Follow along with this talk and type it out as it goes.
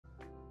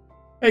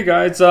Hey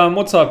guys,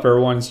 what's up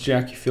everyone? It's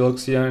Jackie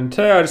Felix here, and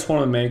today I just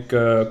want to make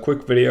a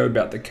quick video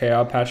about the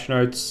KR patch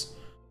notes.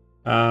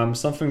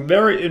 Something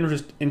very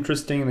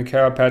interesting in the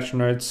KR patch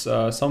notes,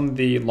 some of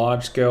the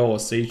large-scale or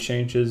siege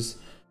changes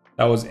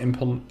that was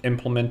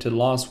implemented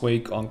last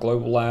week on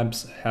Global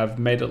Labs have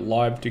made it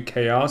live to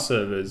KR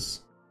servers.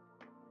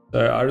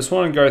 So I just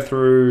want to go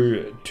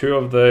through two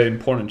of the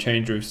important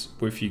changes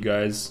with you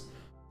guys.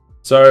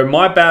 So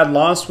my bad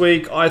last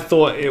week, I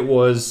thought it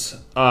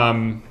was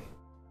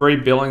 3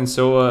 billion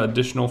silver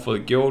additional for the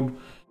guild,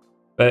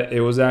 but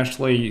it was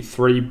actually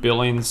 3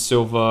 billion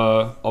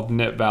silver of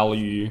net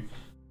value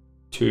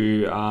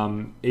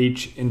to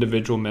each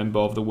individual member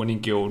of the winning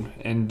guild.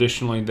 And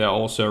additionally, there are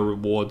also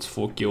rewards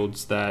for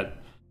guilds that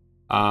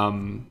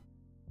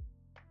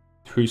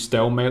who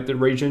stalemate the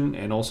region,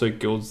 and also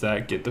guilds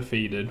that get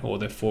defeated or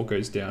their fort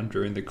goes down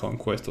during the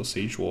conquest or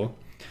siege war.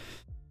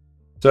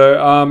 So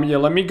yeah,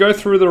 let me go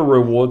through the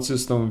reward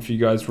system with you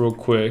guys real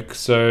quick.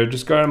 So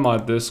just go to my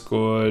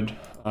Discord.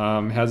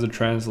 Has the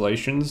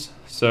translations.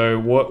 So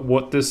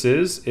what this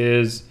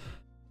is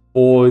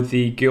for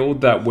the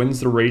guild that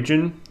wins the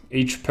region,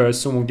 each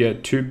person will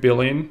get 2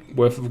 billion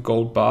worth of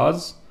gold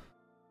bars,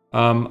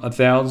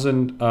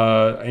 1,000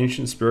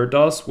 ancient spirit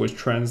dust, which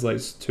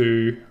translates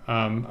to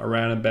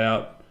around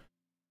about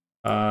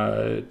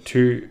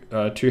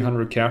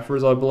 200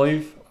 Caphras, I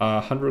believe,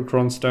 100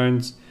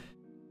 cronstones,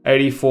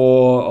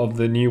 84 of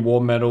the new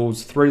war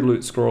medals, 3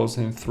 loot scrolls,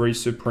 and 3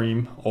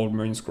 supreme old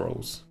moon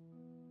scrolls.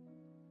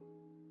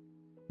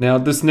 Now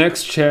this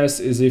next chest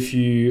is if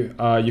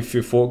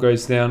your fort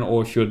goes down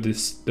or if you're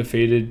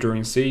defeated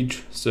during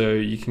siege. So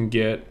you can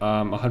get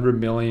 100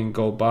 million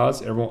gold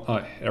bars.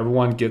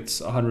 Everyone gets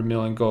 100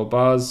 million gold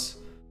bars.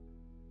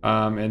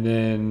 And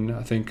then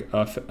I think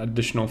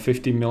additional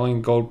 50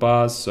 million gold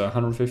bars, so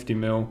 150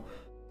 mil,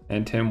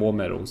 and 10 war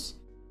medals.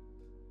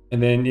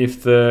 And then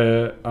if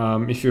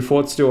your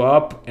fort's still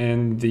up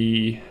and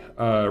the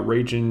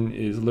region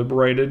is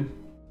liberated,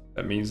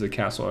 that means the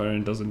castle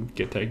owner doesn't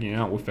get taken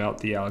out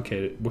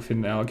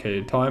within the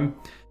allocated time,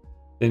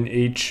 then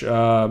each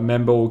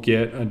member will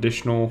get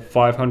additional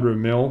 500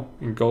 mil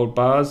in gold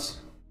bars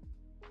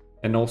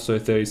and also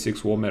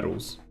 36 war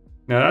medals.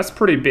 Now that's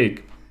pretty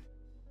big.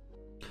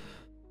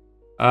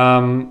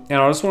 And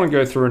I just want to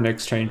go through an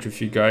exchange with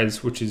you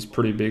guys, which is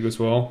pretty big as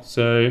well.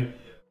 So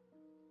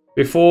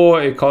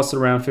before, it costed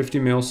around 50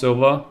 mil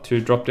silver to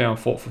drop down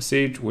fort for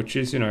siege, which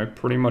is, you know,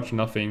 pretty much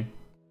nothing.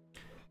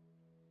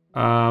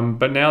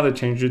 But now they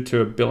changed it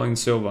to a billion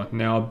silver.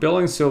 Now a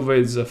billion silver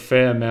is a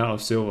fair amount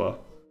of silver.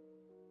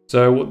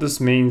 So what this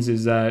means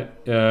is that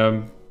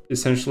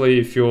essentially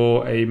if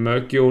you're a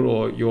merc guild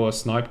or you're a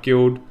snipe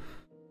guild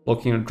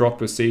looking to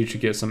drop a siege to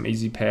get some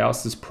easy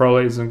payouts, this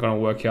probably isn't going to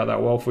work out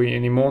that well for you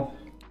anymore,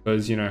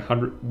 because, you know,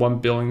 1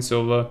 billion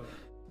silver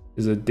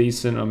is a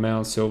decent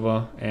amount of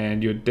silver,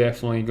 and you're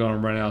definitely going to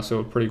run out of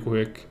silver pretty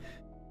quick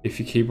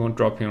if you keep on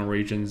dropping on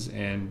regions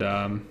and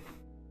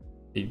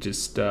you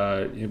just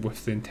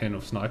with the intent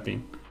of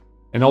sniping.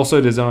 And also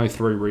there's only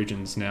 3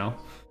 regions now.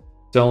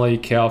 It's only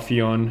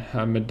Calphion,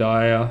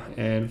 Medaya,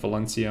 and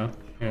Valencia,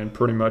 and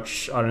pretty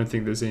much I don't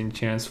think there's any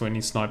chance for any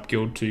snipe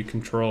guild to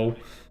control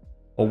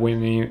or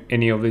win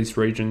any of these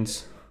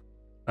regions.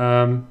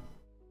 So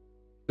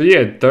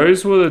yeah,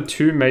 those were the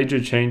 2 major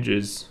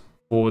changes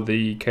for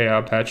the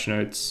KR patch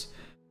notes.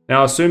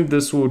 Now I assume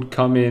this would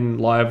come in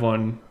live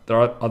on the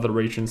other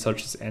regions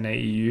such as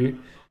NAEU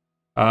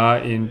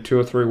in 2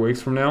 or 3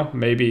 weeks from now,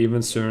 maybe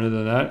even sooner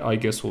than that. I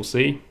guess we'll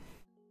see.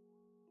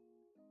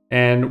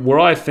 And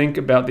what I think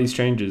about these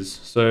changes,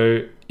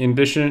 so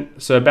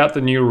about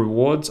the new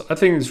rewards, I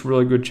think it's a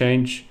really good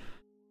change.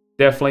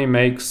 Definitely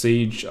makes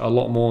siege a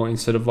lot more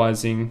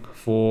incentivizing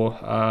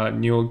for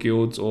newer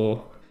guilds,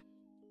 or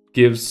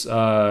gives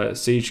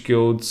siege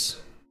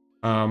guilds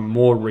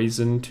more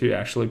reason to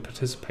actually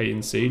participate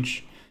in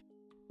siege,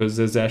 because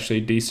there's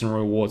actually decent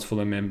rewards for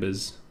the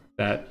members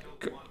that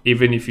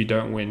even if you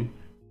don't win,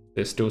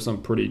 there's still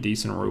some pretty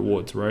decent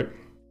rewards, right?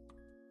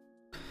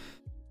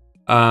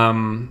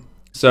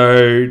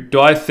 So do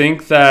I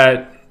think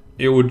that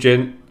it would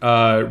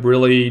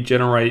really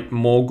generate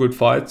more good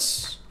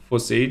fights for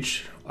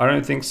siege? I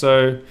don't think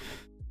so.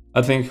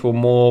 I think it will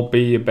more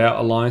be about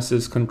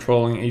alliances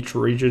controlling each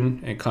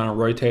region and kind of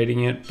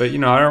rotating it. But, you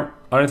know,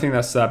 I don't think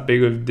that's that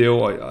big of a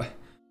deal.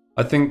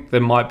 I think there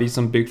might be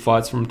some big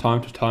fights from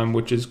time to time,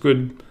 which is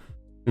good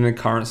in the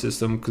current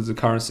system, because the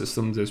current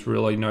system there's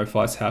really no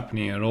fights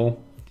happening at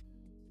all.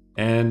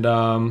 And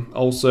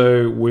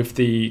also with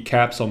the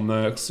caps on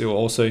mercs, it will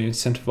also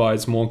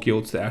incentivize more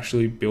guilds to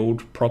actually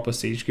build proper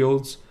siege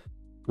guilds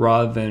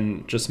rather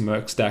than just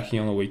merc stacking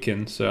on the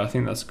weekend. So I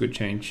think that's a good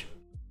change.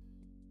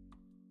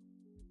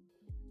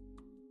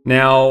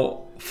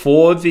 Now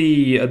for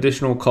the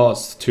additional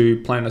costs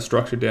to plan a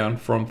structure down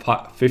from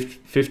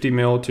 50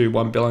 mil to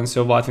 1 billion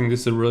silver, I think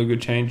this is a really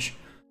good change.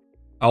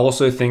 I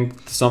also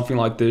think something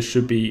like this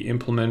should be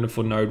implemented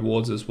for node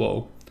wards as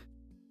well,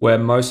 where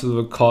most of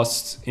the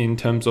costs in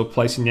terms of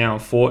placing down a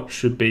fort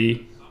should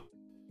be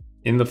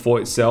in the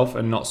fort itself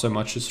and not so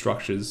much the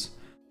structures.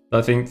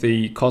 I think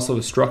the cost of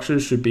the structure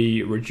should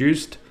be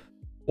reduced,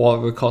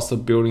 while the cost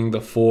of building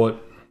the fort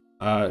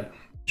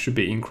should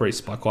be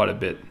increased by quite a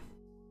bit.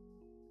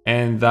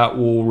 And that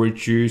will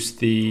reduce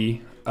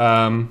the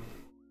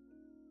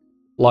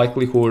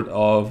likelihood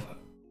of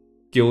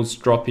guilds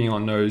dropping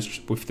on those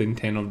with the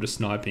intent of just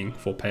sniping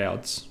for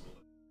payouts.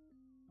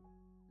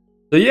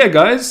 So yeah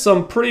guys,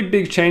 some pretty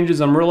big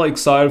changes. I'm really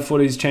excited for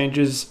these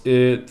changes.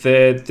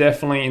 They're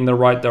definitely in the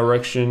right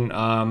direction.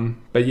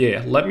 But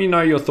yeah, let me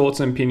know your thoughts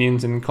and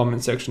opinions in the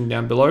comment section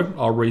down below.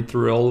 I'll read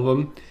through all of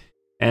them.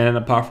 And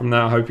apart from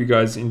that, I hope you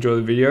guys enjoy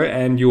the video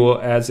and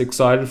you're as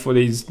excited for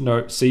these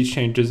siege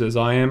changes as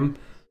I am.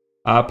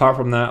 Apart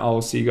from that,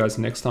 I'll see you guys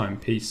next time.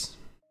 Peace.